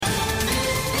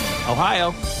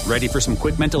Ohio, ready for some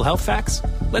quick mental health facts?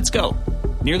 Let's go.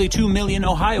 Nearly 2 million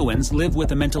Ohioans live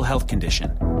with a mental health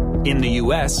condition. In the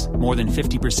U.S., more than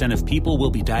 50% of people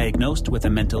will be diagnosed with a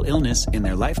mental illness in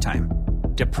their lifetime.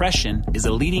 Depression is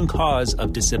a leading cause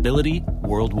of disability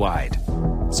worldwide.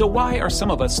 So why are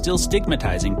some of us still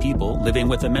stigmatizing people living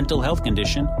with a mental health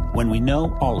condition when we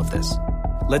know all of this?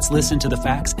 Let's listen to the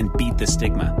facts and beat the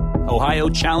stigma. Ohio,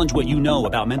 challenge what you know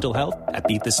about mental health at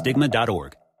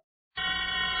beatthestigma.org.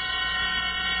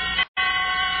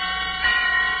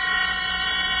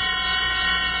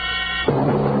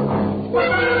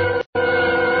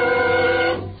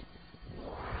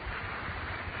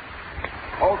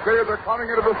 Okay, they're coming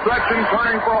into the section,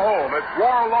 turning for home. It's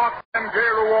Warlock and Gay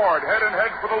Reward, head and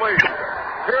head for the lead.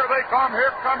 Here they come.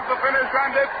 Here comes the finish,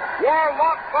 and it's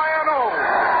Warlock by an O.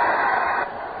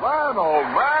 Man, oh,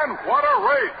 man, what a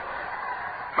race.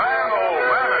 Man, oh,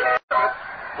 man,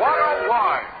 what a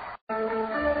line.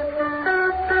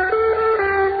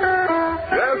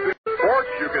 Yes, in sports,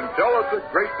 you can tell it's a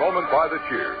great moment by the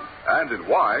cheers. And in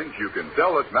wines, you can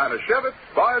tell it's Manischewitz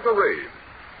by the rave.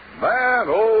 Man,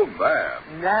 oh,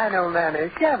 man. Man, oh,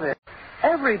 Manischewitz.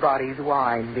 Everybody's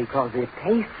wine because it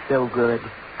tastes so good.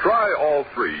 Try all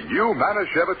three new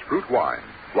Manischewitz fruit wines.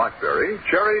 Blackberry,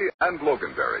 cherry, and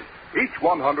loganberry. Each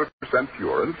 100%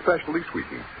 pure and specially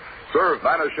sweetened. Serve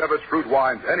Manischewitz fruit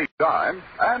wines anytime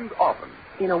and often.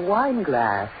 In a wine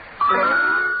glass.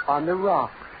 On the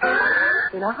rocks.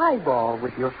 In a highball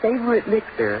with your favorite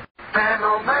mixer. Man,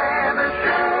 oh,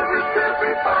 Manischewitz,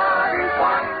 everybody's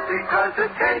wine because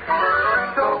it tastes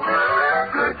so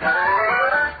good.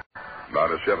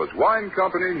 Manischewitz Wine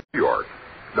Company, New York.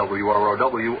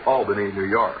 WROW, Albany, New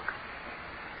York.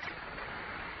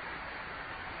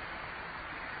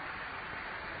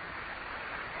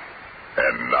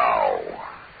 And now,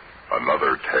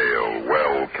 another tale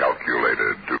well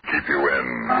calculated to keep you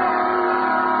in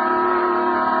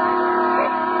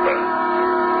suspense.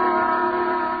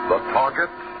 The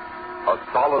target, a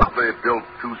solidly built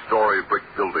two-story brick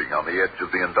building on the edge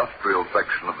of the industrial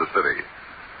section of the city.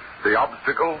 The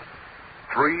obstacle,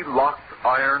 3 locked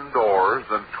iron doors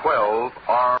and 12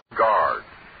 armed guards.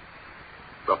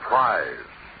 The prize,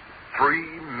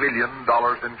 $3 million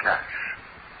in cash.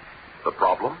 The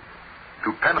problem?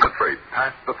 To penetrate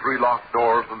past the 3 locked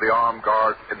doors and the armed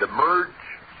guards and emerge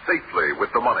safely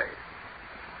with the money.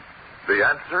 The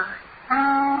answer?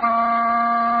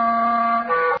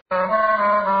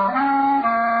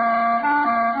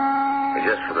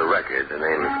 Just for the record, the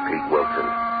name is Pete Wilson.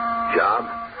 Job?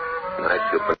 Night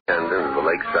superintendent of the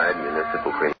Lakeside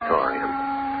Municipal Crematorium.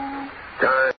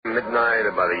 Time, midnight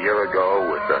about a year ago,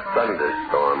 with a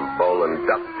thunderstorm bowling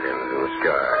duck pins in the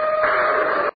sky.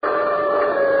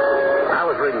 I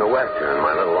was reading the Western in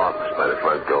my little office by the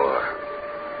front door.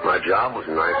 My job was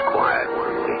a nice, quiet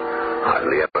one. We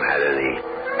hardly ever had any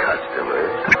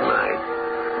customers at night.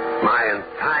 My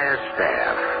entire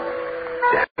staff,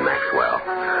 Dan Maxwell,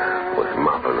 was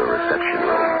mopping the reception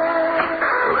room.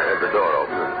 When I heard the door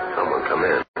open and someone come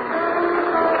in,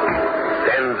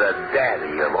 then the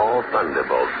daddy of all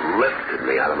thunderbolts lifted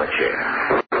me out of my chair.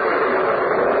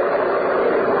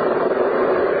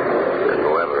 And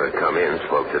whoever had come in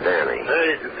spoke to Danny.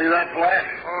 Hey, did you see that flash?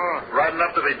 Right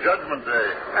enough to be Judgment Day.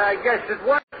 I guess it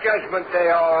was Judgment Day,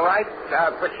 all right.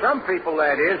 For some people,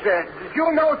 that is. Did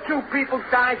you know 2 people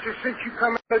died just since you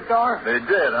come in the door? They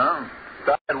did, huh?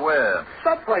 Died where?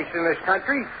 Someplace in this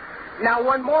country. Now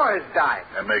 1 more has died.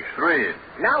 That makes 3.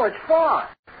 Now it's 4.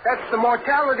 That's the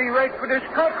mortality rate for this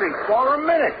country, 4 a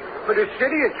minute. For the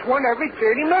city, it's 1 every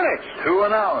 30 minutes. 2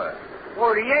 an hour.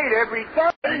 48 every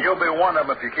 30. And you'll be one of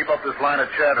them if you keep up this line of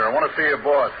chatter. I want to see your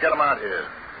boss. Get him out here.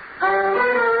 It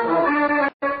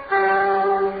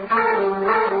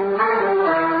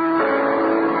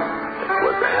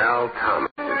was Al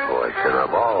Thomas's voice, and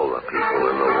of all the people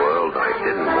in the world I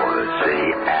didn't want to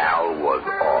see, Al was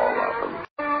all of them.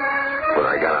 But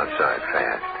I got outside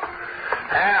fast.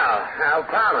 Al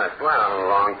Thomas, well,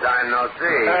 long time no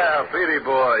see. Yeah, Petey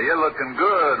boy, you're looking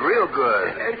good, real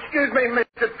good. Excuse me,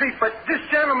 Mr. Pete, but this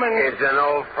gentleman is an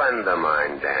old friend of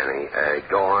mine, Danny.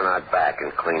 Go on out back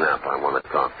and clean up. I want to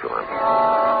talk to him.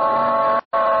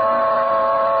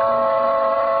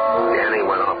 Danny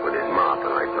went off with his mop,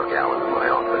 and I took Al into my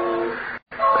office.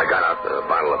 I got out the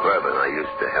bottle of bourbon I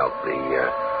used to help the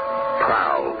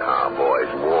prowl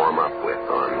cowboys warm up with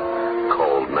on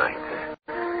cold nights.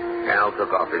 Al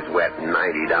took off his wet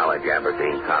 $90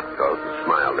 gabardine topcoat and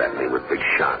smiled at me with big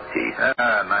sharp teeth.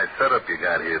 Nice setup you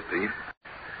got here, Pete.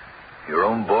 Your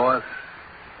own boss?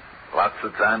 Lots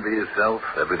of time to yourself?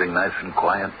 Everything nice and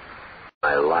quiet?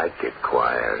 I like it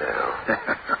quiet, Al.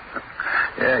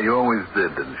 Yeah, you always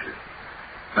did, didn't you?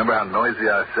 Remember how noisy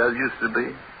our cell used to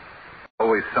be?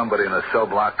 Always somebody in a cell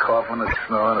block coughing or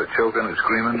snoring or choking or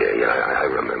screaming. Yeah, I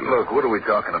remember. Look, what are we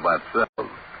talking about cells?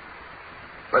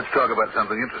 Let's talk about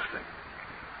something interesting.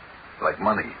 Like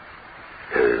money.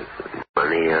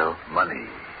 Money, Al? Money.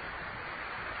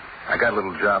 I got a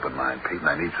little job in mind, Pete, and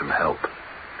I need some help.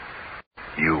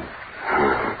 You.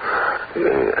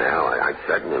 Al, I'd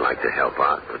certainly like to help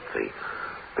out, but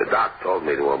the doc told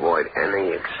me to avoid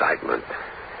any excitement.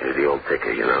 He's the old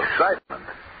ticker, you know. Excitement?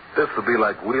 This will be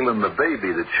like wheeling the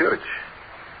baby to church.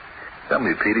 Tell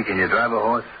me, Petey, can you drive a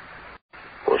horse?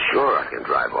 Well, sure, I can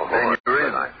drive a horse. Then you're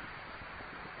in.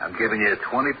 I'm giving you a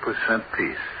 20%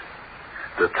 piece.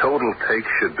 The total take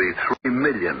should be $3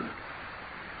 million.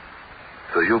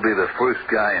 So you'll be the first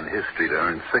guy in history to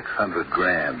earn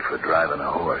 $600,000 for driving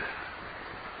a horse.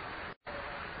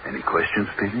 Any questions,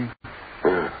 Petey?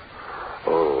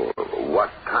 Oh,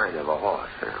 what kind of a horse,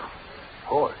 Al?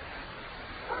 Horse?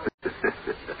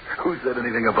 Who said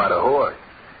anything about a horse?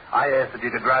 I asked if you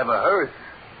could drive a hearse.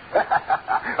 A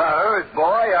hearse,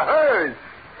 boy, a hearse.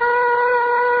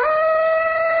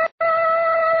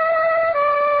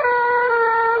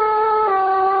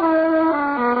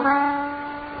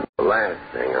 The last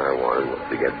thing I wanted was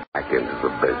to get back into the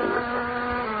business.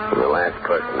 And the last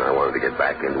person I wanted to get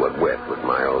back into it with was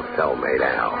my old cellmate,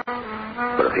 Al.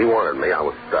 But if he wanted me, I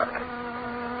was stuck.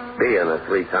 Being a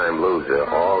 3-time loser,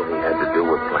 all he had to do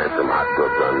was plant some hot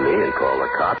goods on me and call the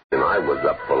cops, and I was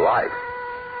up for life.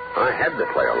 I had to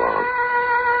play along.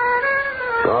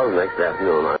 So the next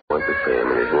afternoon, I went to see him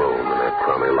in his room in that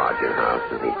crummy lodging house,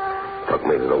 and he took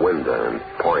me to the window and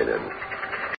pointed.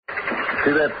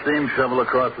 See that steam shovel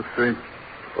across the street?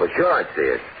 Well, sure, I see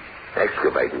it.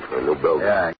 Excavating for a new building.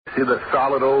 Yeah. See the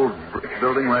solid old brick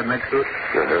building right next to it?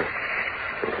 Uh-huh.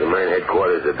 It's the main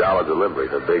headquarters of Dollar Delivery,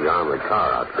 the big armored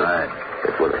car outfit. Right.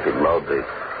 It's where they load the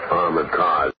armored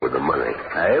cars with the money.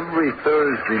 Now, every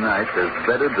Thursday night, there's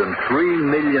better than $3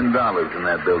 million in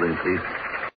that building, Pete,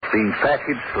 being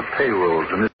packaged for payrolls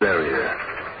in this area.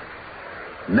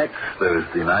 Next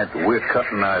Thursday night, we're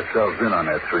cutting ourselves in on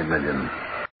that $3 million.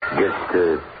 Just,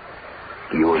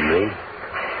 you and me?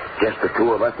 Just the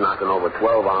two of us knocking over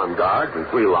 12 armed guards and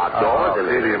 3 locked doors? Oh,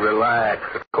 Petey, relax.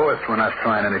 Of course we're not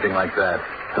trying anything like that.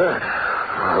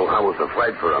 I was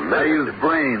afraid for a minute. I use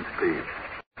brains, Pete.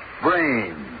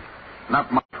 Brains,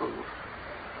 not muscles.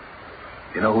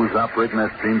 You know who's operating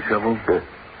that steam shovel?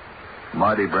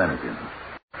 Marty Brannigan.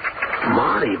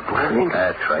 Marty Brannigan?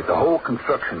 That's right. The whole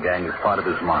construction gang is part of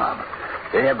his mob.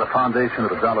 They have the foundation of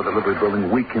the Dollar Delivery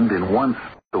building weakened in one,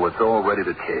 so it's all ready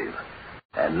to cave.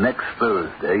 And next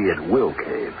Thursday, it will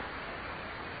cave.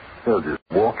 They'll just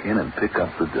walk in and pick up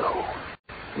the dough.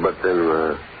 But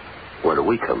then, where do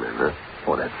we come in, huh?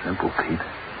 Oh, that's simple, Pete.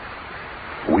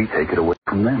 We take it away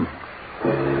from them.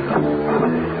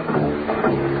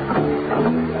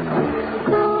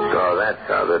 So that's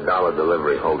how the Dollar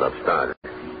Delivery holdup started.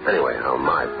 Anyway, how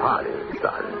my party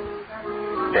started.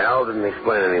 Al didn't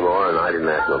explain anymore, and I didn't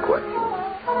ask no questions.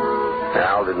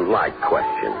 Al didn't like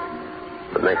questions.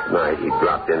 But next night, he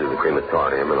dropped into the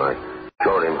crematorium, and I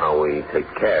showed him how we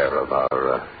take care of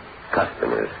our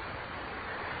customers.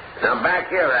 Now, back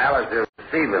here, Al, is the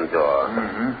receiving door.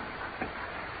 Mm-hmm.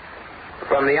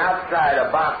 From the outside, a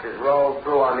box is rolled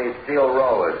through on these steel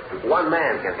rollers. One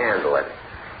man can handle it.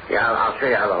 Yeah, I'll show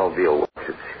you how the whole deal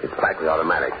works. It's practically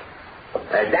automatic.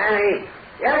 Danny?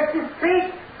 Yes, it's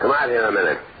Pete. Come out here in a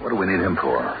minute. What do we need him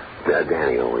for?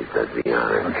 Danny always does the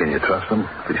honor. Well, can you trust him?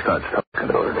 If he starts talking.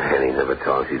 No, Danny never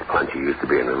talks. He's punchy. He used to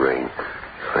be in the ring.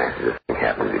 As fast as this thing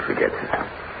happens, he forgets it.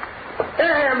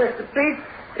 There, Mr. Pete.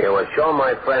 Yeah, well, show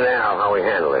my friend Al how we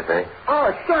handle it, eh?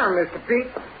 Oh, sure, Mr. Pete.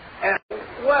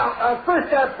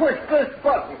 First I push this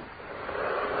button.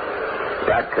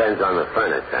 That turns on the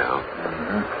furnace, Al.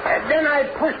 Mm-hmm. And then I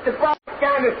push the box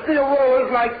down the steel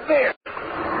rollers like this.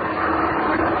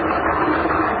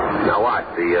 Now watch.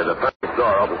 The furnace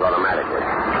door opens automatically.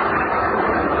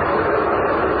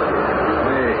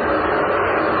 Hey,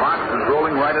 the box is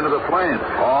rolling right into the flames.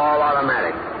 All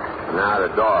automatic. Now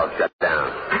the door shut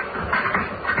down.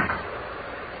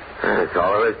 That's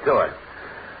all there is to it.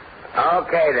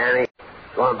 Okay, Danny.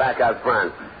 Go on back out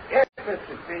front. Yes,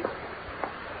 Mr. Pete.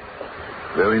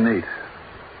 Very neat.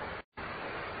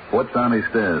 What's on these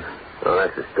stairs? Well,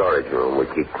 that's the storage room. We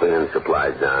keep cleaning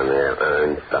supplies down there,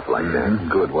 urns, stuff like that.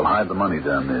 Good. We'll hide the money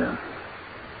down there.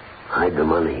 Hide the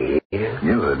money here?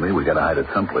 You heard me. We got to hide it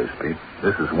someplace, Pete.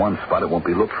 This is one spot it won't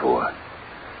be looked for.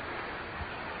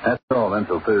 That's all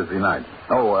until Thursday night.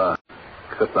 Oh,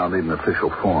 except I'll need an official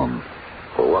form.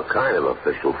 Well, what kind of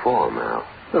official form, Al?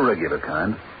 The regular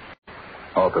kind.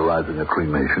 Authorizing a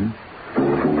cremation.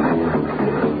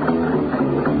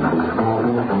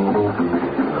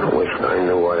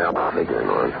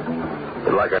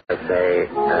 But like I say,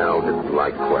 Al didn't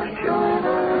like questions.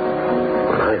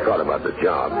 When I thought about the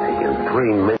job, taking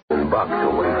 $3 million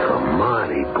away from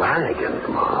Marty Brannigan's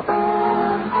mob,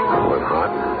 it was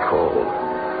hot and cold.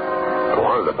 I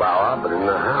wanted to bow out, but didn't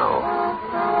know how.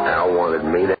 Al wanted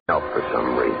me to help for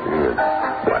some reason, and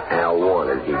what Al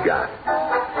wanted, he got.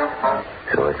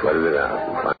 So I sweated it out,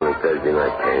 and finally Thursday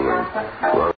night came, and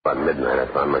around about midnight I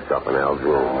found myself in Al's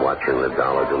room watching the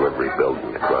dollar delivery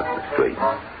building across the street.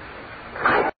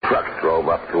 Truck drove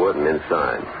up to it and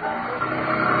inside.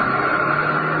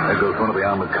 There goes one of the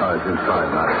armored cars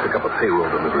inside now to pick up a payroll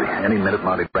delivery. Any minute,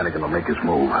 Marty Brannigan will make his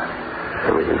move.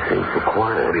 Everything seems so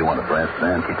quiet. What do you want, a brass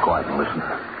band? Keep quiet and listen.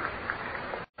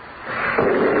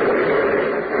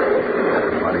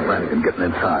 Marty Brannigan getting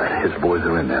inside. His boys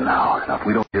are in there now. Now, if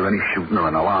we don't hear any shooting or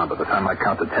an alarm, by the time I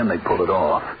count to 10, they pull it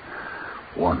off.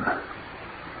 1,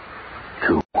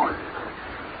 2,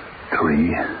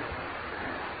 3,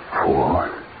 4,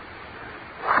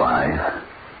 5,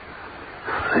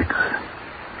 6,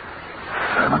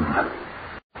 7,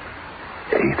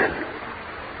 8,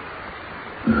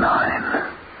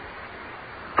 9,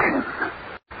 10.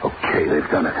 Okay, they've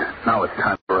done it. Now it's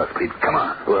time for us, Pete. Come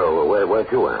on. Well, where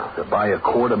to, Al? To buy a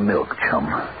quart of milk, chum.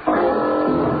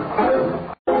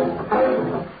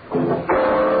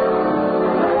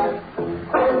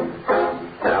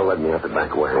 Al led me out the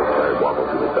back way and started walking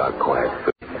through the dark, quiet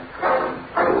street.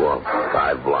 We walked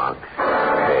 5 blocks, 10,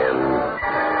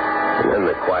 and then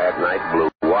the quiet night blew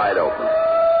wide open.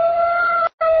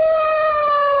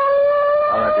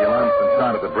 All right, the alarm's been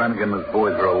sounded, but Brannigan and his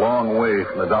boys are a long way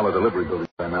from the dollar delivery building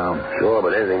by now. Sure,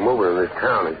 but anything moving in this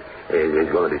town is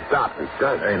going to be stopped and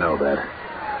searched. They know that.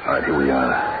 All right, here we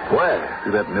are. Where?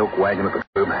 See that milk wagon at the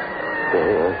curb?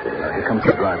 Yeah. Here comes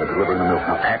the driver delivering the milk.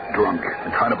 Now, act drunk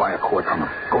and try to buy a quart from him.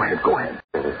 Go ahead.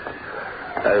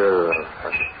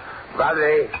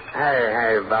 Buddy.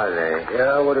 Hey, buddy.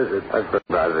 Yeah, what is it?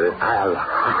 Buddy.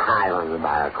 I want to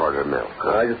buy a quart of milk.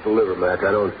 I just deliver, Mac.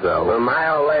 I don't sell. Well, my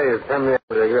old lady sent me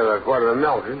to get a quart of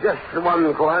milk. Just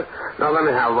 1 quart. Now, let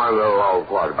me have one little old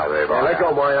quart, buddy. Yeah, let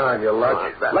go my arm, you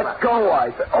lurch. Let go,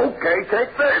 I said. Okay,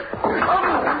 take this.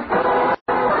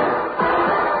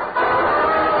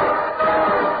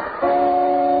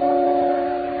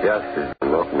 Just as the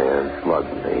milkman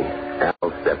slugged me,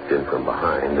 Al stepped in from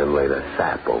behind and laid a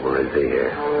sap over his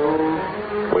ear.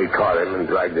 We caught him and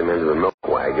dragged him into the milk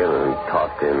wagon and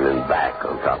tossed him in back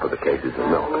on top of the cases of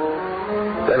milk.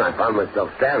 Then I found myself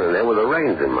standing there with the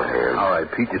reins in my hand. All right,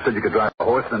 Pete, you said you could drive a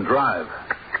horse, then drive.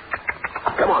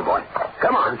 Come on, boy.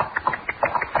 Come on.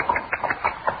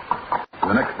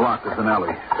 The next block is an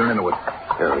alley. Turn into it.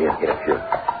 Oh, yeah, sure.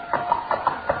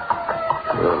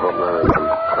 I hope none of them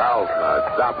prowl cars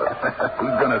stop us.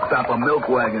 Who's going to stop a milk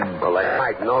wagon? Well, they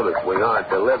might notice we aren't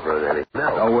delivering any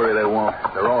milk. Don't worry, they won't.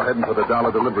 They're all heading for the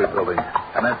dollar delivery building.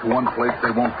 And that's one place they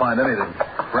won't find anything.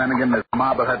 Brannigan and his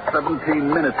mob have had 17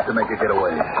 minutes to make a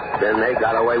getaway. Then they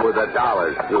got away with the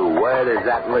dollars, too. Where does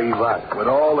that leave us? With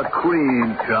all the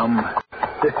cream, chum.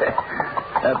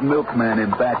 That milkman in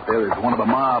back there is one of the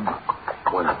mob.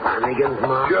 One of Brannigan's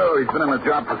mob? Sure, he's been on the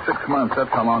job for 6 months.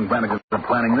 That's how long Brannigan's been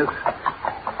planning this.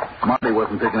 Marty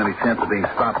wasn't taking any chance of being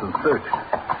stopped and searched.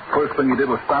 First thing he did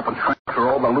was stop and transfer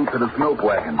all the loot to this milk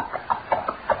wagon.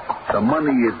 The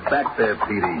money is back there,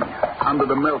 Petey, under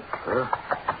the milk. Huh?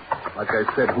 Like I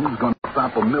said, who's going to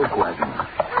stop a milk wagon?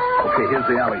 Okay, here's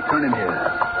the alley. Turn in here.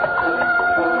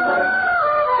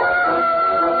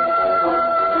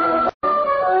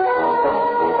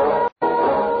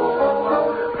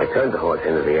 I turned the horse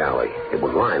into the alley. It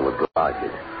was lined with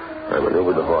garages. I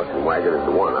maneuvered the horse and wagon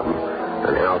into one of them,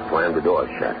 and Al slammed the door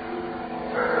shut.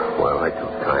 Well, I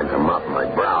took time to mop my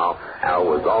brow. Al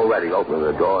was already opening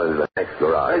the door into the next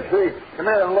garage. Hey, Pete, come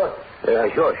here and look. Yeah,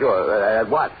 sure.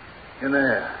 What? In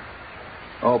there.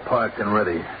 All parked and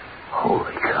ready.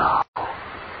 Holy cow.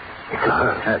 It's a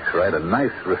hearse. That's right, a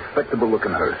nice,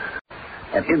 respectable-looking hearse.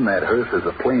 And in that hearse is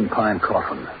a plain pine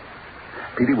coffin.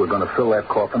 Petey, we're going to fill that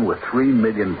coffin with $3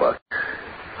 million.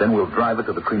 Then we'll drive it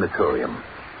to the crematorium.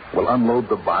 We'll unload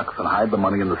the box and hide the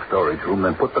money in the storage room,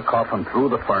 then put the coffin through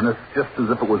the furnace just as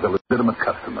if it was a legitimate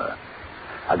customer.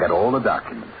 I got all the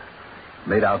documents.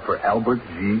 Made out for Albert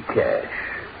G. Cash.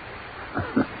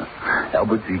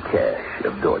 Albert G. Cash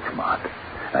of Deutschmark.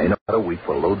 Now, in about a week,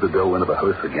 we'll load the dough into the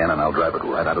hearse again, and I'll drive it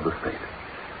right out of the state.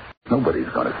 Nobody's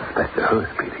going to suspect the hearse,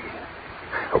 Petey.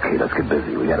 Okay, let's get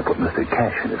busy. We got to put Mr.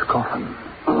 Cash in his coffin.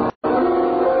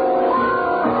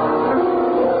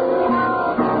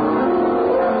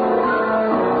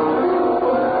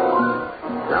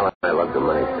 Now I lugged the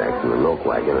money sacks in the milk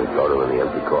wagon and threw them in the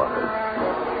empty coffin.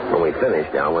 When we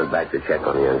finished, Al went back to check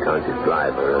on the unconscious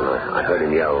driver, and I heard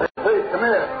him yell, Please, come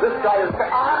here. This guy is...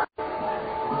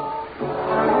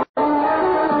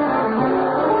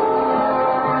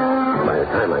 By the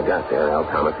time I got there, Al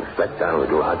Thomas was stretched out on the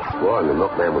garage floor, and the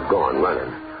milkman was gone,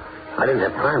 running. I didn't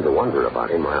have time to wonder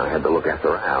about him. I had to look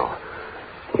after Al.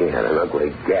 He had an ugly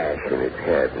gash in his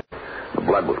head. The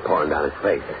blood was pouring down his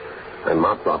face. I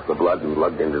mopped off the blood and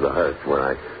lugged him to the hearse, where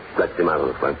I stretched him out on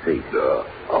the front seat. He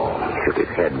shook his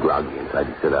head groggy and tried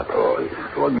to sit up. You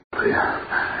slugged me.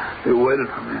 You waited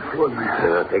for me. Slugged me.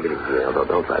 Take it easy, Al.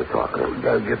 Don't try to talk. We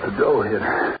got to get the dough here.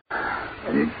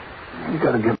 You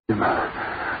got to get him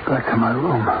back to my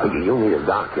room. You need a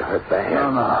doc. You hurt bad.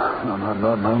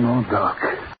 No, Doc.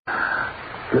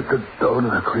 Get the dough to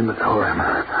the crematorium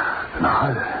and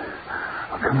hide it.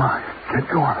 Oh, come on. Get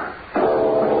going.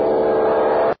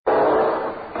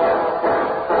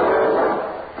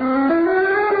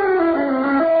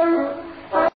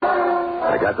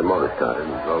 The motor started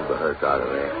and drove the hearse out of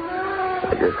there.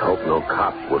 I just hoped no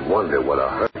cops would wonder what a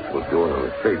hearse was doing on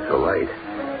the street so late.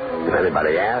 If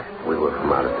anybody asked, we were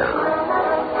from out of town.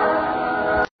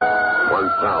 One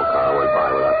plow car went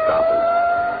by without stopping.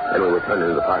 Then we returned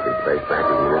into the parking space back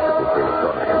in the municipal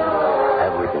crematorium.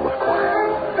 Everything was quiet.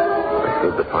 I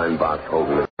slid the pine box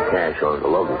holding the cash on the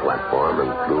loading platform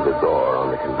and threw the door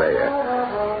on the conveyor.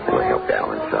 And I helped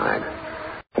Al inside.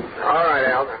 All right,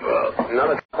 Al.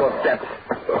 Another couple of steps.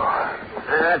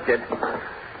 That's it.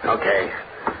 Okay,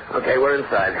 we're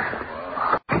inside.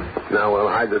 Now we'll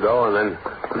hide the dough and then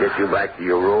get you back to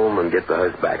your room and get the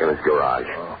hearse back in its garage.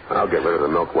 I'll get rid of the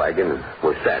milk wagon and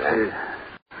we're set, eh?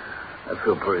 I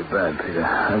feel pretty bad, Peter.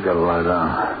 I've got to lie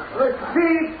down. Mr.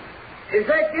 Pete? Is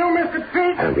that you, Mr.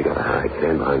 Pete? And we got to hide.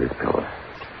 Stand behind this pillar.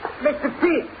 Mr.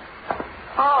 Pete?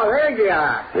 Oh, there you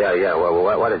are. Yeah.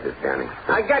 Well, what is it, Danny?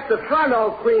 I got the front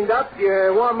all cleaned up.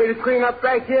 You want me to clean up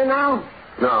back here now?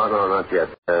 No, not yet.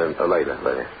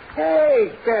 Later.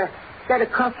 Hey, got a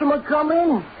customer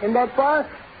coming in that box?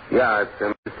 Yeah, it's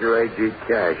Mr. A.G.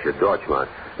 Cash at Deutschmark.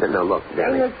 Now, look,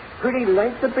 Danny. Ain't it pretty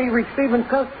late to be receiving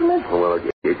customers? Well,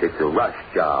 it's a rush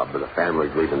job, but the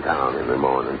family's leaving town in the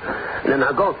morning. And then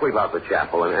now go sweep out the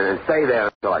chapel and stay there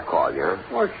until I call you, huh?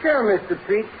 Well, sure, Mr.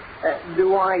 Pete.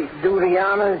 Do I do the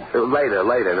honors? Later,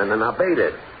 and then I'll bait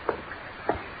it.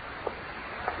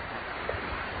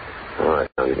 All right,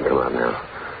 now you can come out now.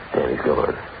 Danny's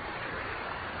gone.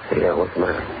 Hey, what's the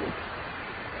matter?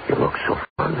 You look so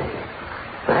funny.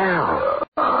 Al.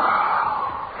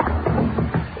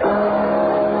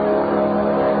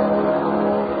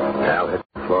 Al hit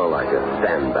the floor like a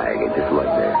sandbag. It just lay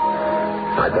there.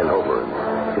 I bent over and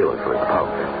feeling for his pulse.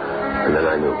 And then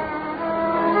I knew.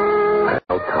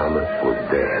 Al Thomas was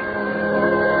dead.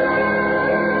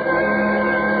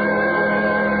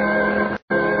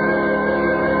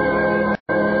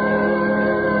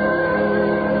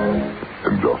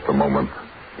 In just a moment,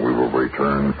 we will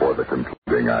return for the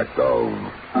concluding act of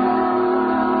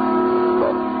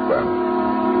Suspense.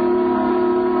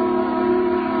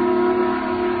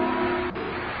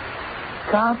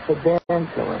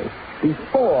 Confidentially,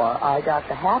 before I got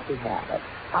the happy habit,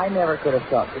 I never could have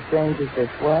talked to strangers this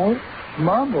way.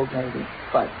 Mumbled, maybe.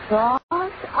 But talk?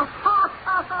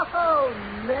 Oh,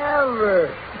 never.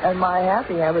 And my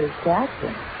happy habit is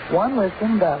catching. One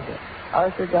listen does it.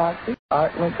 Arthur Doxey,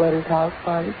 Art Linkletter's House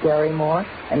Party, Gary Moore,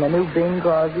 and the new Bing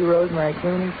Crosby, Rosemary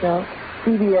Clooney show.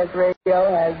 CBS Radio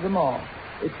has them all.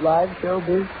 It's live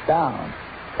showbiz sound.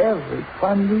 Every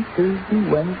Monday, Tuesday,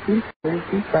 Wednesday,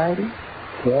 Thursday, Friday.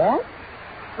 Cat?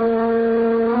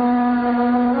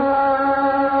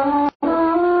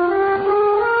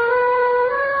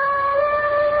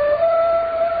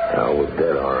 Al was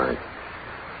dead, all right.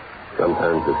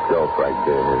 Sometimes the skull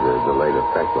fracture has a delayed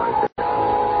effect like that.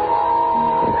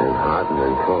 It turns hot and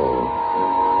then cold.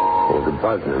 There was a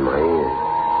buzzing in my ears.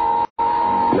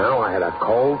 Now I had a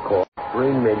cold call, $3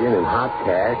 million in hot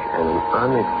cash, and an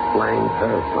unexplained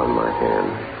hearse on my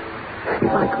hands.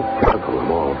 If I could juggle them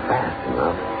all fast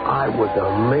enough, I was a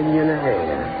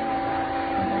millionaire.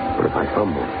 But if I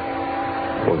fumbled,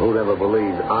 well, who'd ever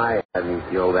believe I hadn't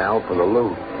killed Al for the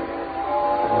loot?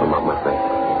 I'm not my face.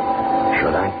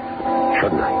 Should I?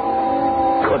 Shouldn't I?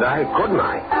 Could I? Couldn't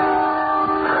I?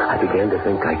 I began to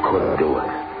think I couldn't do it.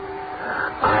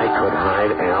 I could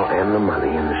hide Al and the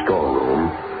money in the storeroom,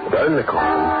 burn the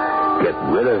coffin, get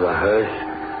rid of the hearse,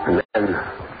 and then...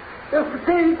 Mr.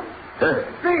 Pete! Huh?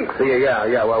 Pete!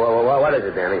 Yeah. What is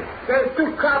it, Danny? There's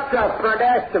 2 cops out front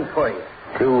asking for you.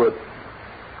 2,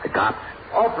 the cops?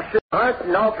 Officer Hunt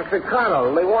and Officer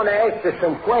Connell. They want to ask you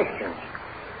some questions.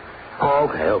 Oh,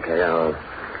 okay.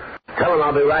 Tell them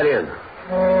I'll be right in.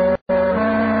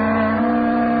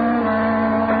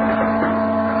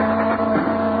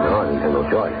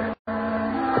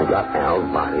 got Al's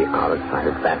body out of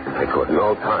sight as fast as I could.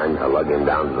 No time to lug him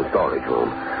down to the storage room.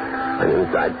 And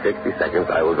inside 60 seconds,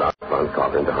 I was out front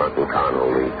talking to Hunt and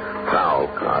Connell, the prowl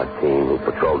car team who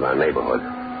patrolled our neighborhood.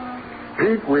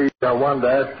 Pete, I wanted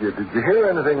to ask you, did you hear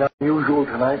anything unusual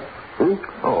tonight?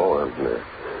 Oh,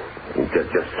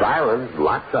 just sirens,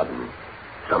 lots of them.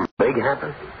 Something big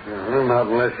happened? Not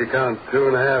unless you count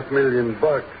 $2.5 million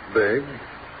big.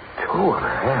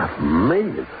 $2.5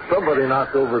 million? Somebody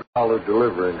knocked over a dollar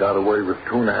delivery and got away with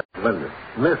 $2.5 million.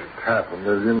 Missed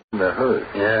 $500,000 in the herd.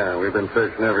 Yeah, we've been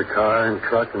searching every car and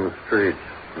truck in the streets.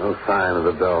 No sign of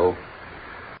the dough.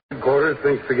 Headquarters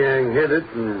thinks the gang hid it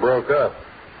and broke up.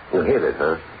 You hid it,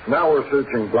 huh? Now we're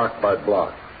searching block by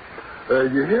block.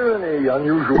 You hear any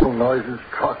unusual noises,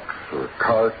 trucks or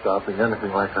cars stopping,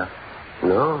 anything like that?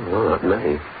 No, not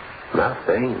many.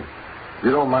 Nothing.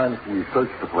 You don't mind if we search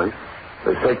the place?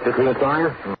 Search the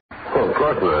crematorium? Oh, of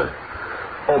course not.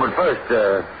 Oh, but first,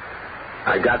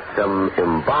 I got some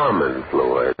embalming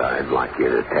fluid I'd like you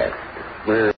to test.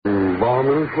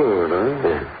 Embalming fluid, huh?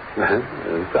 Yeah.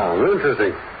 It sounds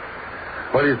interesting.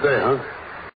 What do you say, huh?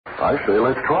 I say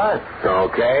let's try it.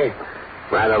 Okay.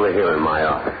 Right over here in my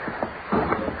office.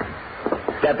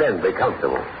 Step in. Be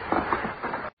comfortable.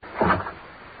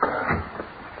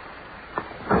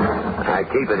 I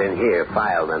keep it in here,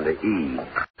 filed under E.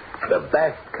 The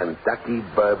best Kentucky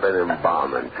bourbon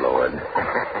embalming fluid.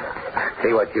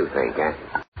 See what you think, eh?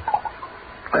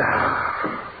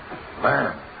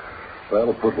 Man,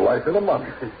 that'll put life in a mummy.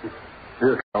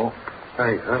 Here, Carl.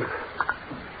 Thanks, huh?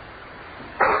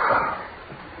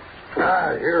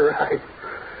 You're right.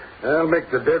 That'll make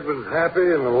the dead ones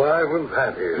happy and the live ones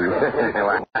happier.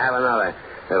 Well, have another.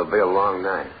 It'll be a long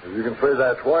night. You can say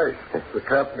that twice. The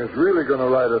captain is really going to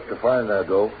ride us to find that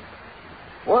dough.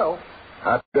 Well,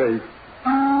 happy days.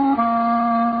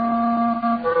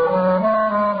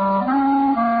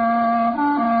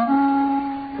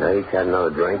 I each had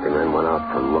another drink and then went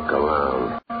out to look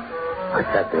around. I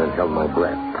sat there and held my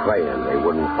breath, praying they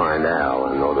wouldn't find Al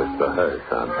and notice the hearse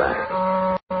out back.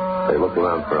 They looked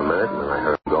around for a minute, and then I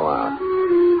heard them go out.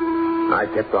 I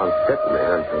kept on sitting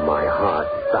there until my heart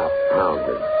stopped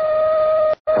pounding.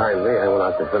 Finally, I went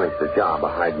out to finish the job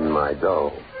of hiding my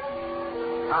dough.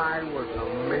 I was a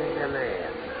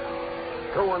millionaire.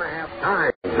 2.5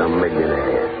 times a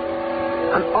millionaire.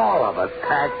 And all of it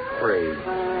tax-free.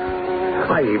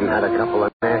 I even had a couple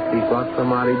of nasty thoughts from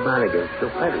Marty Brannigan's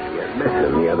stupidity and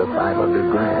missing the other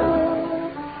 $500 grand.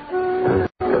 I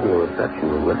stood in the reception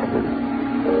room listening.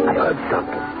 I heard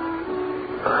something.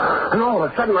 And all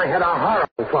of a sudden I had a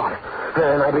horrible thought.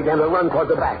 And I began to run toward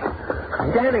the back.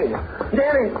 Danny!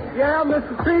 Yeah,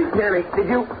 Mr. Pete? Danny, did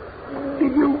you...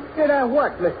 Did I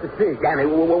what, Mr. Pete? Danny,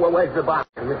 where's the box,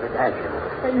 Mr. Tasher?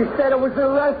 Hey, you said it was a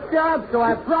rough job, so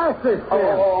I processed it.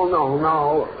 Oh,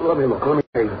 no. Let me look. Let me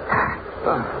see.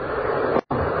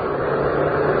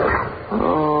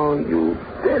 Oh, you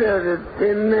did it. It's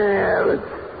in there.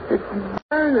 It's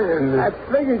burning. I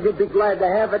figured you'd be glad to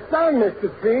have it done, Mr.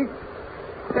 Pete.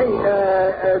 Hey,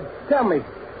 tell me,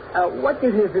 what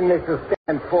did his initials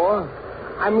stand for?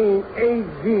 I mean,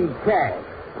 A.G. Cash.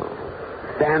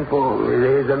 Stand for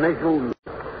his initials?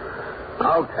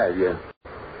 I'll tell you.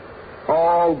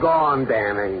 All gone,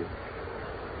 Danny.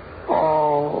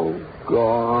 All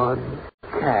gone.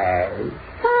 Cash.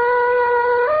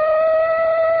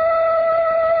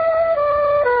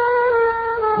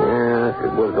 Yes,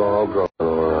 it was all gone,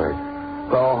 all right.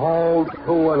 The whole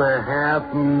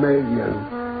 $2.5 million.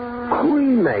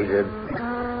 Cremated.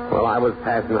 Well, I was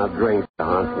passing out drinks to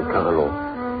Hunt and Connell.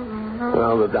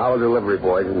 Well, the dollar delivery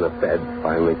boys and the feds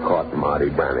finally caught Marty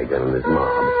Brannigan and his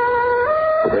mob.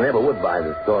 But they never would buy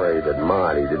the story that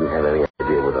Marty didn't have any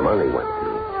idea where the money went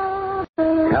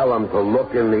to. Tell them to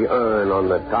look in the urn on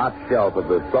the top shelf of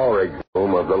the storage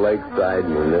room of the Lakeside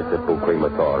Municipal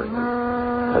Crematorium.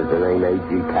 Has the name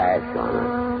A.G. Cash on it.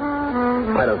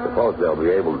 I don't suppose they'll be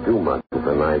able to do much with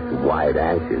the nice white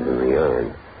ashes in the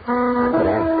urn. But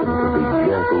ask them to be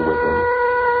gentle with them.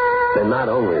 They're not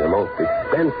only the most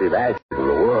expensive ashes in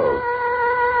the world,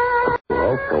 but they're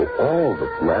also all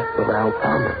that's left of Al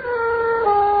Thomas.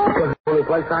 Because the only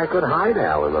place I could hide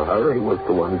Al in a hurry was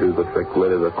to undo the thick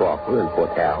lid of the coffin and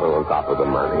put Al on top of the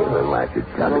money and then latch it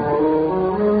shut again.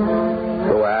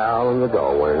 So Al and the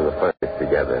dough went in the furnace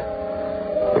together.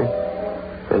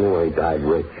 Anyway, he died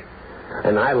rich.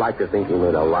 And I like to think he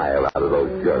made a liar out of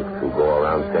those jerks who go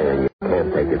around saying you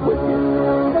can't take it with you.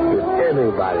 If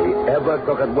anybody ever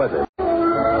took it with him,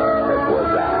 it was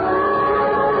that.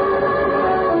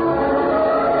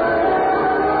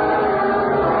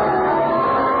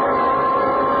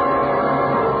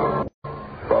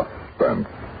 Suspense.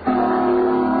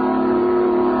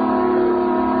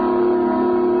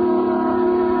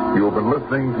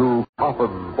 listening to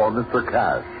Coffin for Mr.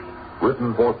 Cash,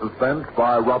 written for suspense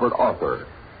by Robert Arthur.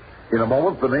 In a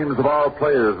moment, the names of our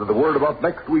players and the word about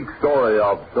next week's story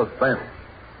of Suspense.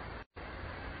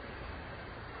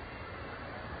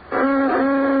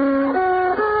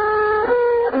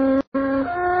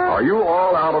 Are you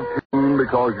all out of tune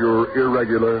because you're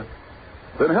irregular?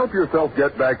 Then help yourself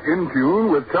get back in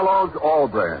tune with Kellogg's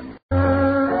All-Bran.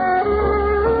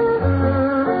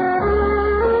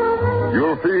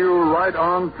 You'll feel right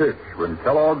on pitch when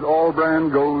Kellogg's All-Bran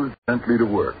goes gently to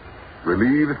work.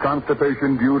 Relieves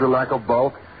constipation due to lack of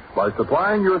bulk by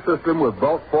supplying your system with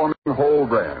bulk-forming whole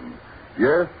bran.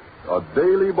 Yes, a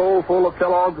daily bowl full of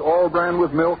Kellogg's All-Bran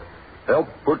with milk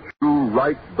helps put you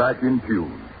right back in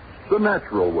tune. The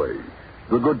natural way.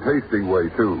 The good-tasting way,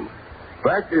 too.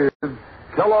 Fact is,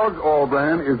 Kellogg's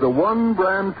All-Bran is the one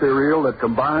bran cereal that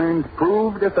combines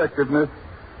proved effectiveness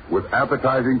with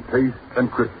appetizing taste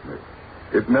and crispness.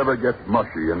 It never gets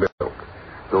mushy in milk.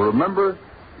 So remember,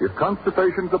 if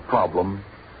constipation's a problem,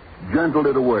 gentle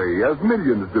it away, as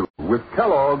millions do, with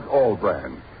Kellogg's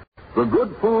All-Bran. The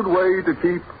good food way to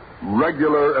keep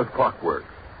regular as clockwork.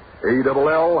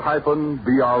 ALL-BRAN.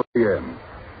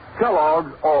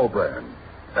 Kellogg's All-Bran.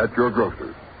 At your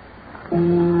grocer's.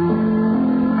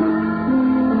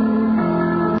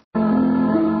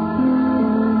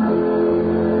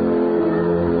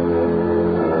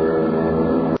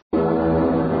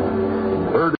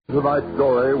 Tonight's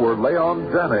story were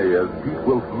Leon Janney as Pete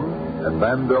Wilson and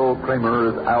Mandel Kramer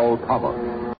as Al Thomas.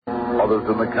 Others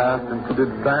in the cast included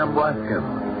Sam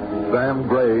Raskin, Sam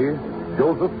Gray,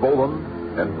 Joseph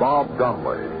Boland, and Bob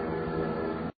Donley.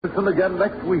 Listen again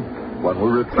next week when we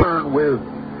return with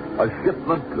A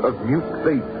Shipment of Mute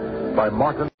Fates by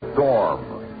Martin Storm.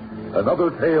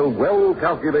 Another tale well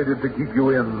calculated to keep you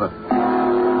in.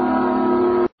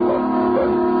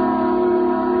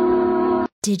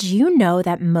 Did you know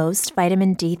that most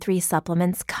vitamin D3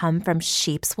 supplements come from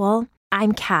sheep's wool?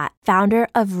 I'm Kat, founder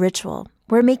of Ritual.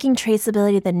 We're making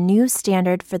traceability the new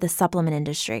standard for the supplement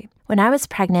industry. When I was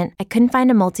pregnant, I couldn't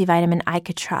find a multivitamin I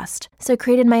could trust, so I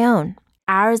created my own.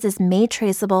 Ours is made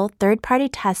traceable, third-party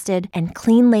tested, and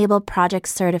clean label project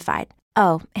certified.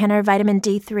 Oh, and our vitamin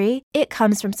D3? It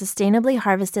comes from sustainably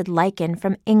harvested lichen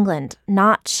from England,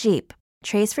 not sheep.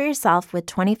 Trace for yourself with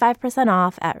 25%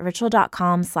 off at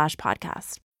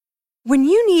ritual.com/podcast. When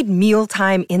you need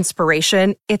mealtime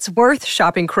inspiration, it's worth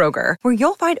shopping Kroger, where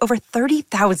you'll find over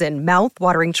 30,000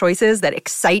 mouth-watering choices that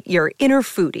excite your inner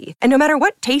foodie. And no matter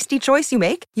what tasty choice you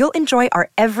make, you'll enjoy our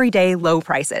everyday low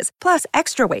prices, plus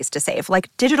extra ways to save,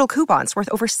 like digital coupons worth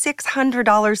over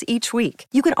 $600 each week.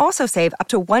 You can also save up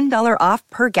to $1 off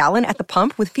per gallon at the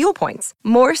pump with fuel points.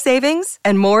 More savings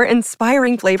and more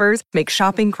inspiring flavors make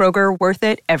shopping Kroger worth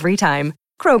it every time.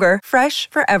 Kroger, fresh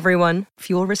for everyone.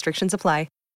 Fuel restrictions apply.